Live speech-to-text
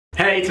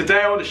Hey,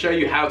 today I want to show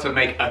you how to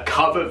make a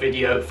cover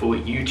video for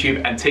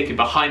YouTube and take you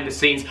behind the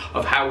scenes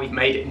of how we've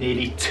made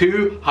nearly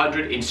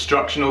 200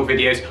 instructional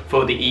videos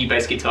for the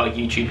eBassGuitar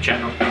YouTube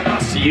channel.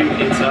 I'll see you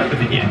inside the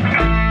video.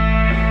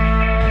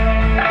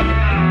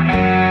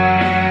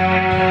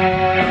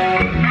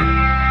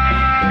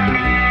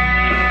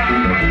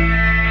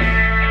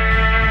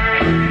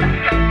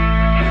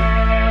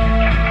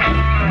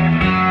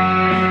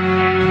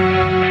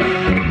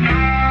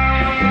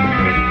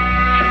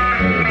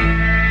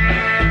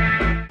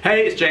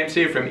 Hey, it's James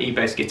here from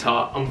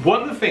eBassGuitar, and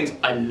one of the things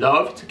I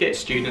love to get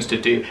students to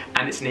do,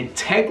 and it's an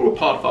integral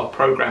part of our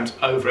programs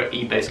over at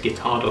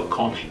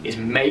eBassGuitar.com, is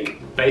make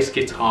bass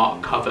guitar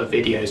cover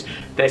videos.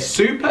 They're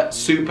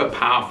super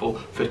powerful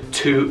for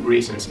two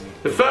reasons.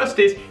 The first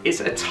is it's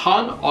a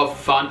ton of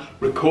fun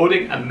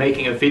recording and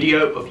making a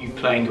video of you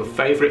playing your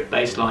favorite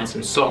bass lines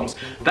and songs.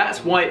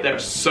 That's why there are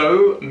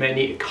so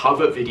many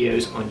cover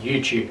videos on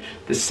YouTube.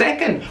 The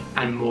second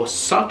and more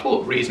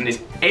subtle reason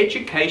is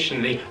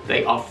educationally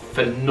they are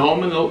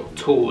phenomenal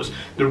tools.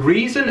 The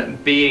reason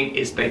being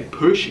is they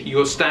push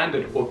your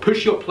standard or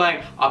push your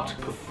playing up to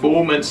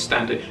performance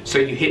standard, so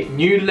you hit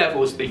new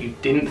levels that you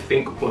didn't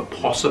think were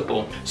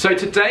possible. So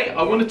today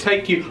I want to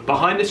take you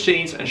behind the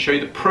scenes and show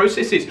you the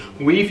processes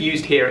we've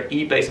used here at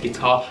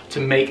eBassGuitar to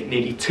make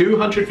nearly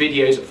 200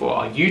 videos for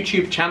our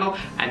YouTube channel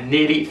and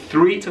nearly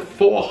 300 to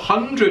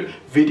 400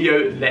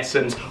 video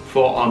lessons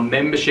for our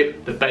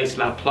membership, the Bass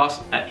Lab Plus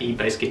at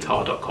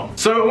eBassGuitar.com.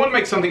 So I want to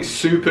make something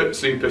super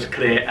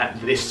clear at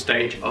this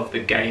stage of the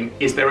game,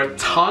 is there are a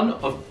ton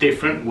of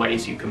different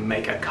ways you can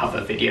make a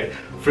cover video.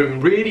 From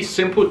really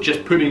simple,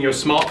 just putting your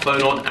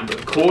smartphone on and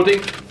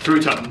recording, through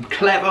to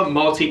clever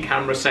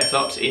multi-camera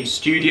setups in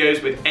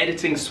studios with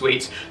editing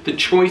suites. The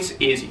choice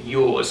is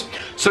yours.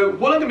 So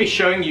what I'm going to be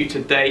showing you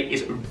today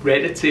is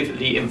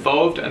relatively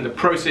involved, and the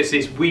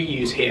processes we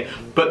use here,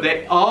 but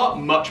there are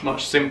much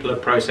simpler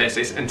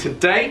processes. And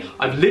today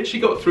I've literally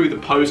got through the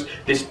post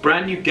this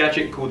brand new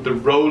gadget called the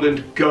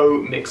Roland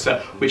Go mixer,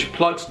 which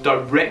plugs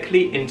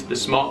directly into the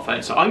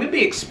smartphone. So I'm going to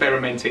be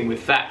experimenting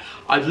with that.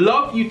 I'd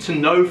love you to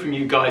know from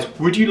you guys,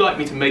 would you like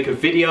me to make a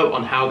video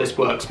on how this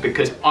works?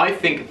 Because I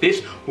think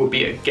this will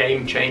be a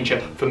game changer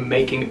for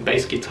making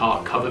bass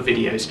guitar cover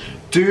videos.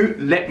 Do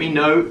let me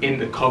know in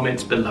the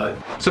comments below.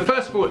 So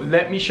first of all,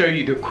 let me show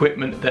you the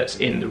equipment that's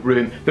in the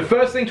room. The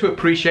first thing to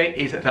appreciate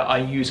is that I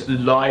use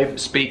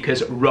live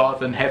speakers rather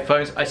than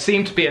headphones. I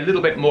seem to be a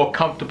little bit more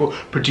comfortable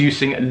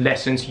producing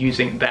lessons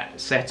using that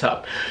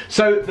setup.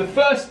 So the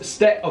first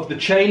step of the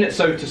chain,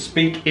 so to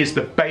speak, is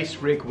the bass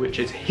rig, which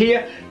is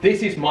here.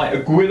 This is my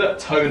Aguila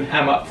Tone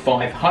Hammer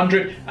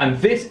 500, and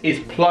this is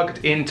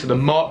plugged into the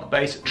Mark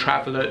Bass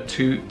Traveler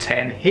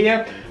 210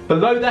 here.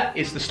 Below that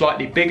is the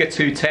slightly bigger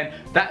 210.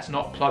 That's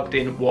not plugged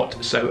in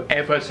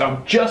whatsoever, so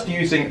I'm just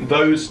using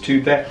those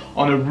two there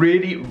on a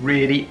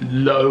really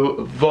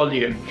low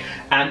volume.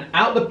 And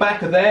out the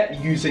back of there,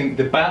 using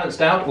the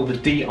balanced out or the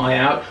DI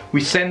out,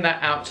 we send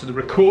that out to the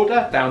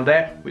recorder down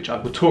there, which I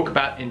will talk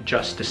about in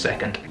just a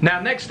second. Now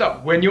next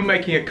up, when you're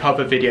making a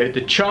cover video,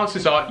 the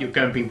chances are you're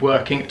going to be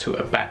working to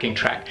a backing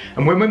track.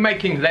 And when we're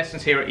making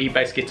lessons here at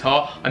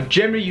eBassGuitar, I'm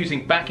generally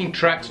using backing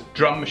tracks,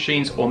 drum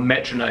machines or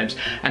metronomes.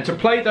 And to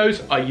play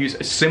those, I use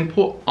a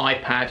simple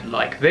iPad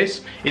like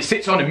this. It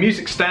sits on a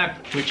music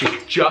stand, which is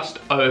just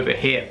over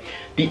here.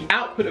 The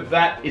output of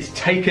that is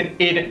taken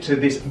into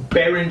this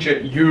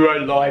Behringer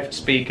Euro Live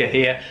speaker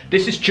here.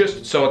 This is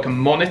just so I can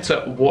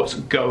monitor what's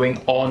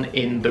going on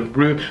in the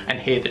room and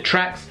hear the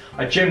tracks.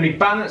 I generally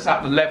balance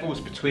out the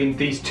levels between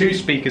these two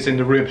speakers in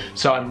the room,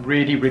 so I'm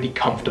really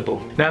comfortable.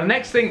 Now the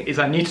next thing is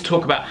I need to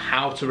talk about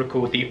how to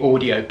record the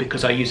audio,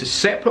 because I use a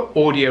separate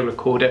audio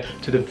recorder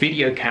to the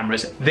video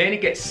cameras. Then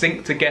it gets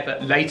synced together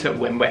later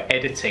when we're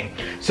editing.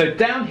 So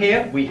down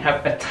here we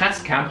have a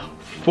Tascam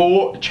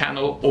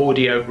 4-channel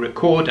audio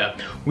recorder.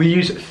 We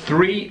use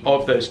 3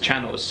 of those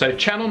channels. So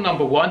channel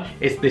number 1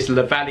 is this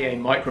lavalier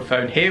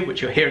microphone here,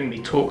 which you're hearing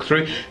me talk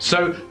through.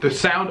 So the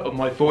sound of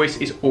my voice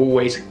is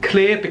always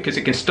clear, because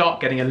it can start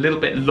getting a little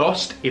bit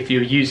lost if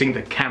you're using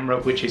the camera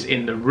which is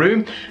in the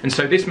room. And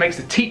so this makes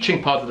the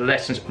teaching part of the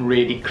lessons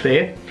really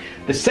clear.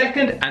 The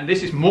second, and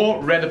this is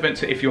more relevant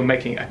to if you're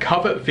making a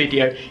cover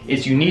video,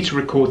 is you need to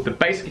record the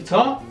bass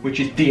guitar, which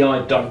is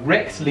DI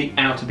directly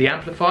out of the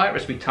amplifier,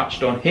 as we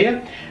touched on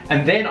here.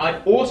 And then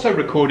I also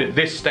record at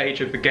this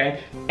stage of the game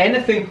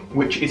anything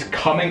which is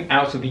coming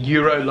out of the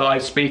Euro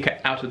Live speaker,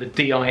 out of the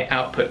DI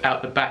output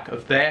out the back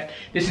of there.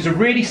 This is a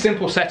really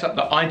simple setup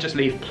that I just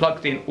leave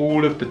plugged in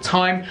all of the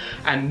time,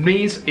 and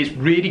means it's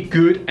really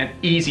good and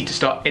easy to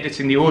start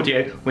editing the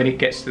audio when it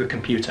gets to the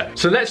computer.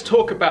 So let's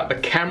talk about the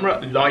camera,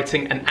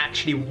 lighting and action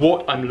actually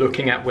what I'm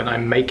looking at when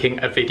I'm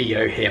making a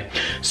video here.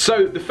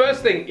 So the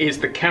first thing is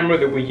the camera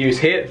that we use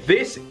here.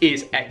 This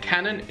is a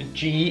Canon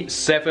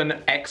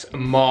G7X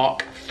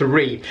Mark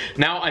III.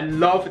 Now I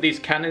love these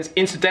Canons.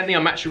 Incidentally,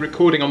 I'm actually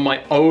recording on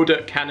my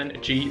older Canon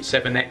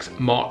G7X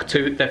Mark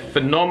II. They're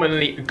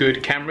phenomenally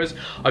good cameras.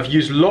 I've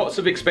used lots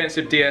of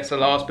expensive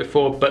DSLRs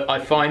before, but I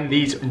find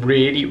these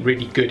really,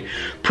 really good.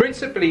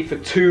 Principally for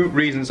two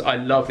reasons I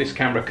love this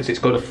camera, because it's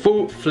got a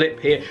full flip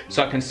here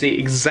so I can see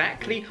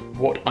exactly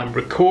what I'm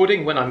recording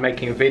when I'm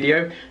making a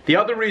video. The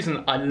other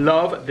reason I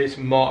love this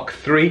Mark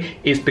III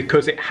is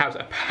because it has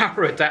a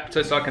power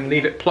adapter, so I can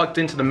leave it plugged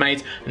into the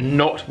mains and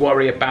not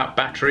worry about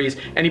batteries.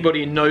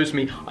 Anybody who knows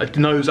me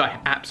knows I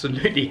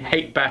absolutely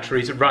hate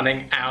batteries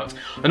running out.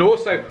 And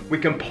also we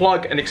can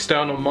plug an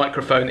external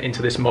microphone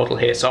into this model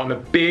here, so I'm a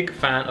big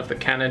fan of the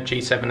Canon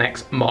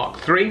G7X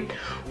Mark III.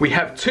 We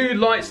have two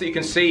lights that you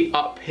can see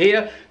up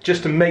here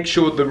just to make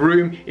sure the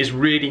room is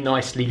really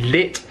nicely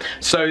lit.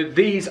 So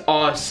these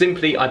are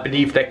simply, I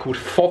believe they're called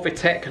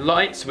Fovitec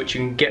lights, which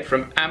you can get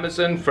from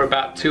Amazon for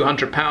about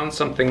 £200,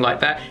 something like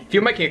that. If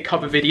you're making a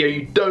cover video,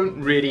 you don't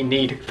really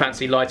need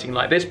fancy lighting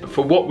like this, but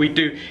for what we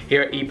do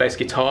here at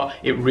eBassGuitar,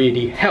 it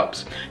really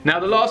helps. Now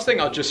the last thing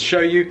I'll just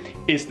show you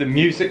is the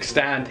music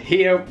stand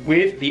here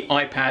with the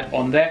iPad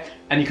on there.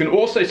 And you can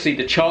also see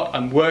the chart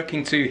I'm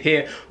working to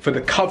here for the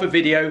cover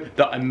video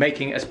that I'm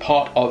making as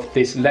part of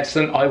this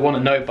lesson, I Want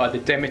to Know by the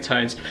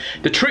Demitones.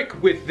 The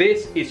trick with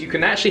this is you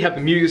can actually have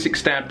the music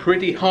stand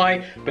pretty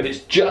high, but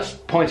it's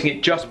just pointing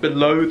it just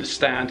below the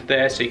stand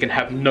there, so you can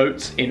have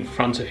notes in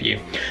front of you.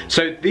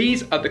 So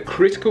these are the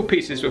critical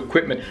pieces of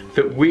equipment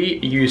that we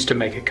use to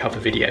make a cover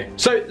video.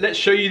 So let's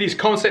show you these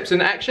concepts in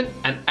action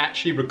and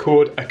actually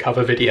record a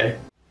cover video.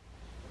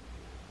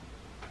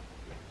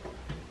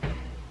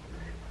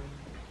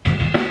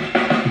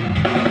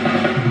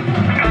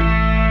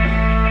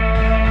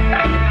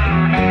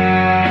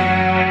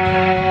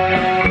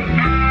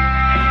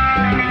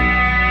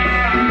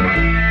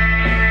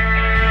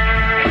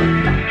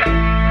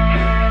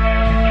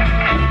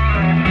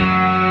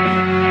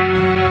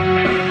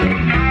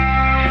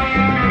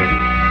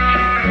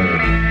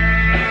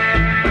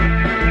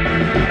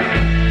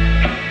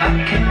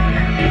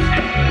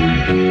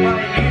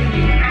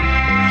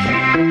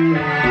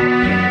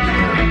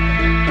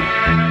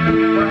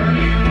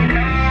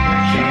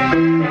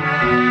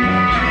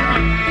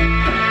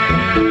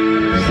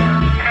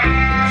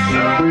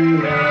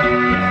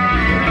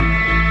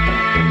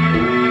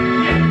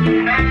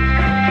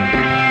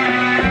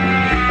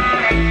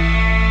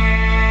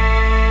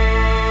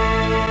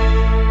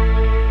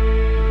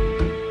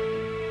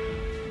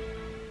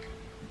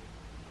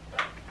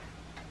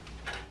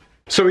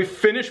 So we've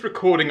finished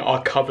recording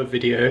our cover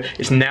video.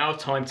 It's now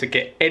time to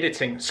get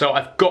editing. So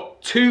I've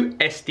got two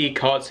SD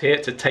cards here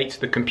to take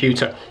to the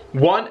computer.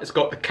 One has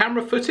got the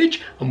camera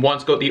footage and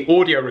one's got the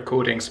audio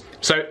recordings.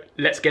 So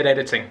let's get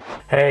editing.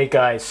 Hey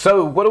guys,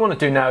 so what I want to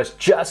do now is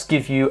just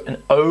give you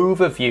an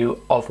overview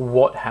of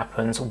what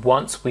happens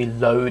once we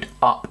load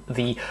up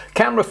the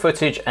camera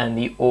footage and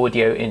the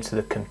audio into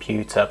the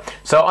computer.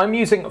 So I'm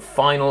using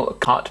Final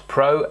Cut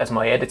Pro as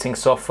my editing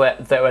software.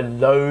 There are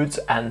loads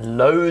and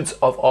loads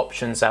of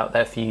options out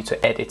there for you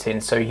to edit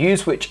in, so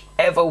use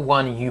whichever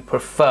one you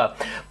prefer.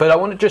 But I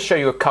want to just show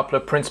you a couple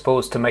of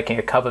principles to making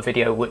a cover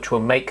video which will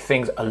make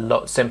things a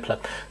lot simpler.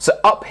 So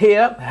up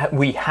here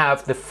we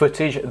have the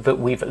footage that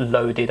we've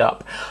loaded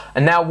up,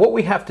 and now what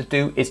we have to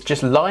do is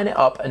just line it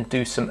up and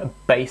do some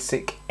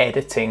basic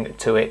editing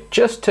to it,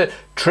 just to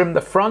trim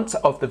the front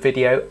of the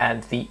video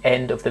and the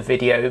end of the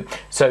video,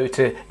 so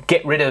to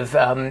get rid of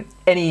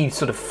any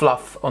sort of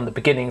fluff on the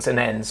beginnings and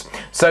ends.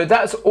 So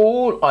that's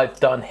all I've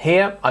done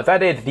here. I've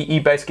added the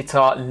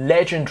eBassGuitar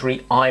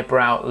legendary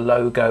eyebrow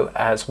logo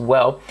as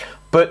well.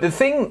 But the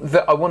thing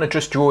that I want to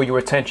just draw your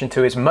attention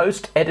to is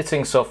most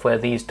editing software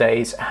these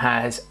days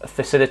has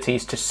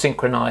facilities to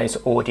synchronize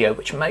audio,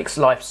 which makes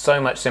life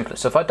so much simpler.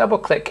 So if I double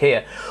click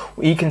here,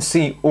 you can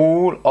see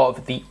all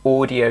of the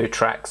audio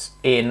tracks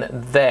in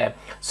there.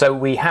 So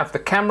we have the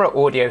camera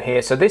audio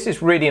here. So this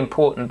is really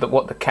important, that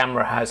what the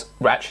camera has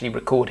actually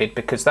recorded,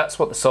 because that's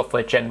what the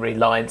software generally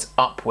lines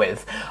up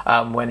with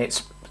when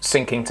it's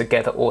syncing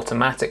together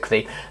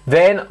automatically.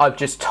 Then I've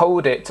just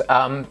told it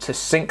to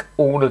sync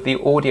all of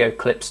the audio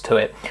clips to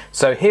it.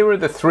 So here are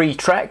the three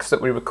tracks that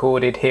we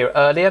recorded here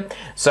earlier.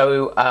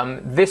 So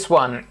this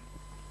one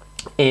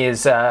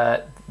is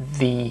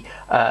the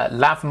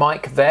lav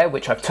mic there,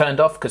 which I've turned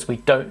off because we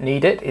don't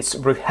need it. It's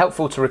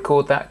helpful to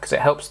record that because it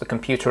helps the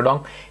computer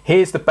along.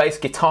 Here's the bass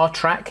guitar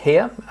track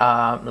here,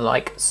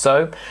 like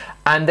so.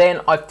 And then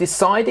I've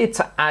decided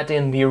to add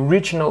in the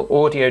original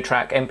audio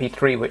track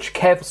MP3, which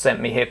Kev sent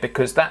me here,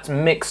 because that's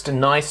mixed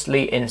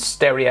nicely in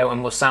stereo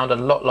and will sound a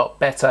lot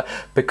better,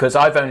 because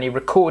I've only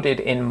recorded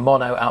in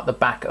mono out the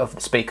back of the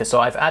speaker. So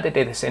I've added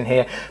this in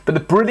here. But the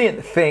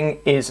brilliant thing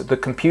is the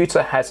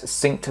computer has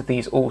synced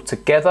these all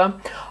together.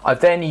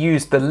 I've then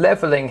used the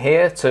leveling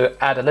here to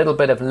add a little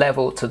bit of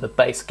level to the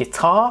bass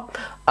guitar.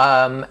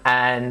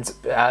 and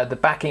the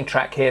backing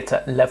track here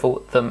to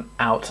level them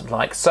out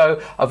like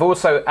so. I've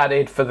also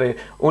added, for the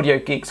audio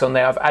geeks on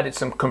there, I've added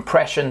some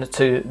compression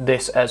to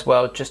this as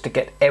well, just to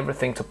get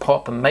everything to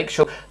pop and make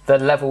sure the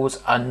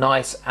levels are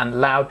nice and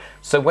loud.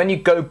 So when you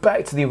go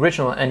back to the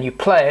original and you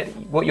play it,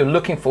 what you're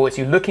looking for is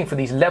you're looking for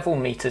these level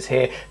meters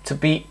here to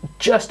be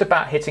just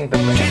about hitting the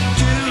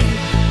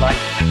like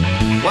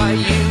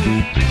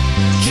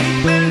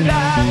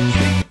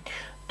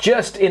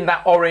just in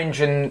that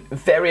orange, and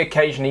very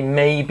occasionally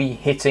maybe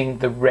hitting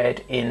the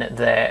red in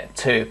there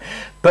too.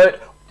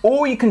 But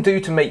all you can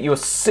do to make your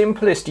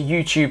simplest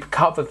YouTube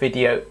cover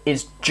video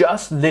is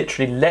just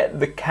literally let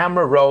the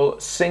camera roll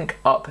sync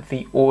up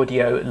the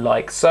audio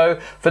like so.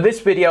 For this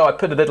video, I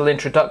put a little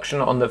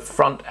introduction on the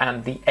front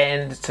and the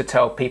end to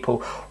tell people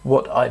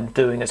what I'm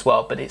doing as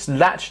well, but it's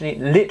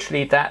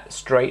literally that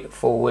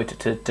straightforward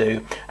to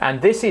do.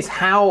 And this is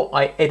how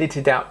I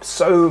edited out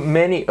so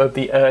many of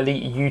the early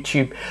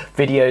YouTube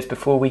videos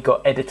before we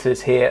got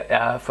editors here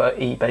for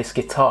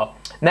eBassGuitar.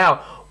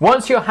 Now,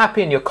 once you're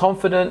happy and you're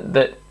confident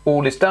that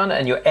all is done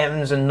and your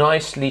M's are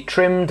nicely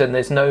trimmed and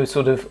there's no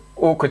sort of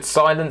awkward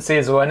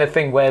silences or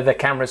anything where the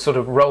camera's sort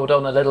of rolled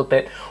on a little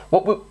bit,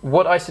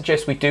 what I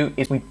suggest we do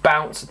is we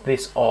bounce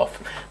this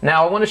off.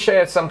 Now, I want to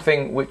share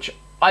something which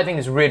I think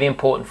is really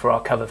important for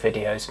our cover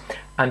videos,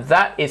 and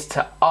that is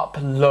to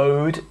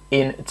upload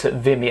into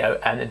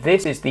Vimeo, and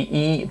this is the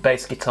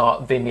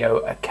eBassGuitar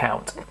Vimeo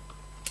account.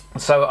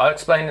 So I'll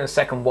explain in a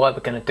second why we're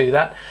going to do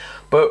that,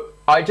 but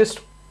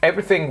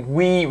everything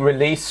we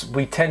release,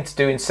 we tend to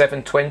do in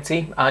 720.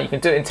 You can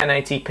do it in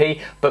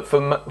 1080p, but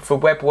for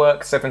web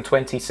work,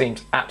 720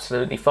 seems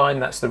absolutely fine.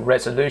 That's the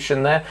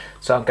resolution there.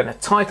 So I'm going to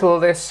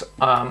title this,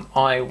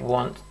 I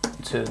want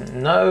to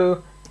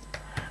know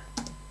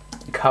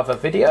cover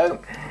video,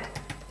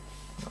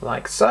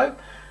 like so.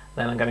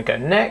 Then I'm going to go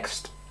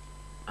next,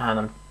 and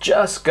I'm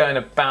just going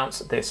to bounce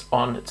this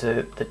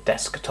onto the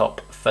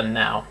desktop for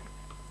now.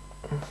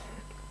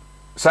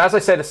 So as I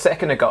said a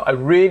second ago, I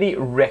really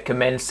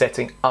recommend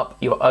setting up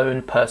your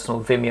own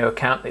personal Vimeo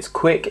account. It's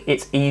quick,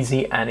 it's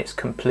easy, and it's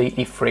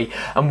completely free.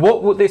 And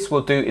what this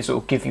will do is it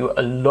will give you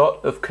a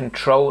lot of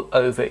control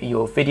over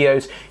your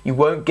videos. You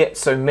won't get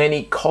so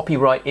many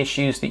copyright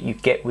issues that you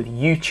get with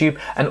YouTube,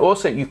 and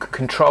also you can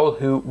control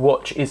who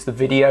watches the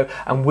video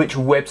and which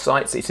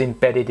websites it's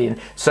embedded in.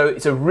 So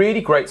it's a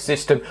really great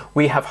system.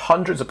 We have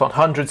hundreds upon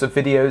hundreds of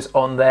videos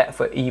on there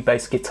for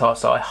eBassGuitar,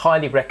 so I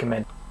highly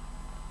recommend.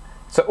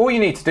 So all you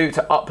need to do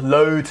to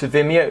upload to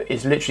Vimeo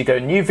is literally go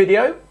new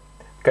video,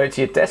 go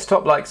to your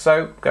desktop like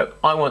so, go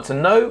I want to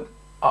know,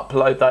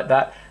 upload like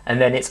that,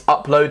 and then it's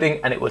uploading,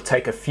 and it will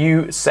take a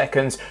few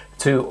seconds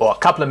or a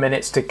couple of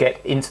minutes to get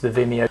into the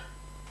Vimeo.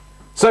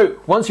 So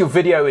once your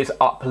video is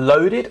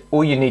uploaded,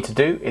 all you need to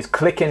do is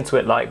click into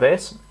it like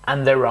this,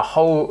 and there are a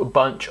whole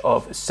bunch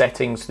of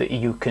settings that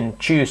you can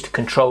choose to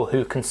control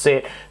who can see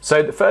it.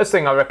 So the first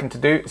thing I reckon to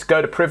do is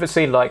go to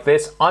privacy like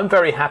this. I'm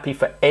very happy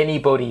for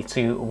anybody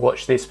to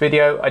watch this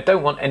video. I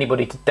don't want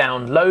anybody to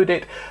download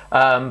it,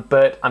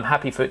 but I'm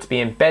happy for it to be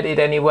embedded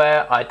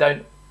anywhere. I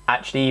don't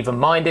actually even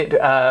mind it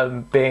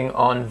being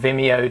on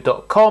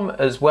vimeo.com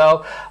as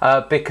well,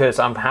 because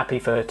I'm happy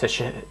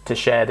to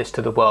share this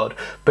to the world.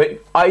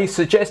 But I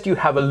suggest you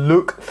have a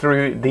look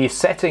through the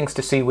settings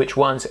to see which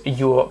ones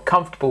you're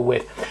comfortable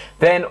with.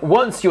 Then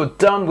once you're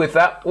done with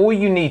that, all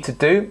you need to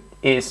do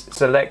is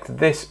select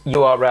this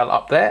URL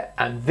up there,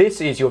 and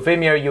this is your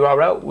Vimeo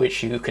URL,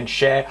 which you can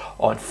share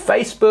on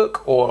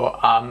Facebook or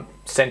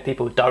send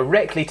people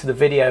directly to the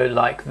video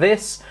like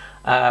this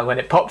when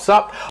it pops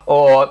up,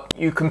 or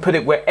you can put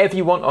it wherever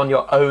you want on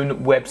your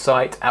own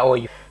website.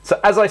 So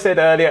as I said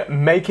earlier,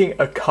 making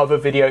a cover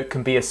video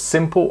can be as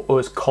simple or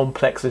as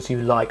complex as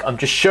you like. I'm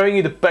just showing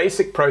you the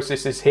basic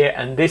processes here,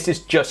 and this is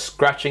just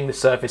scratching the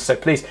surface. So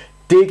please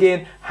dig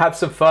in, have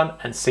some fun,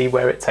 and see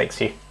where it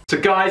takes you. So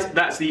guys,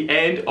 that's the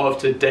end of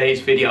today's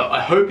video. I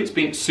hope it's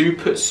been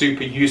super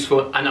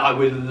useful, and I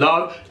would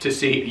love to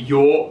see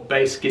your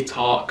bass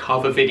guitar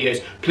cover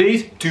videos.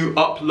 Please do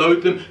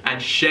upload them and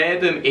share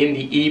them in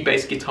the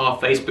eBassGuitar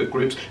Facebook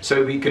groups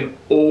so we can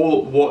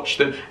all watch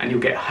them, and you'll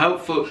get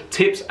helpful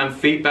tips and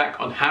feedback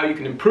on how you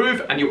can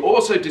improve, and you'll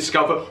also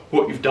discover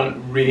what you've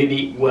done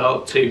really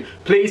well too.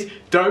 Please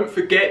don't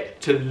forget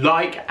to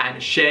like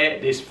and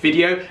share this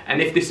video,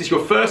 and if this is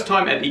your first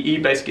time at the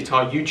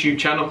eBassGuitar YouTube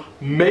channel,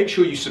 make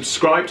sure you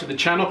subscribe to the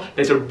channel.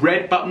 There's a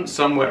red button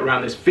somewhere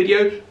around this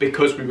video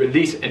because we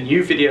release a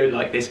new video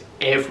like this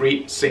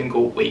every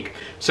single week.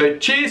 So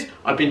cheers,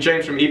 I've been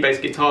James from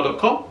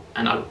eBassGuitar.com,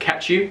 and I will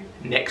catch you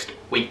next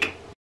week.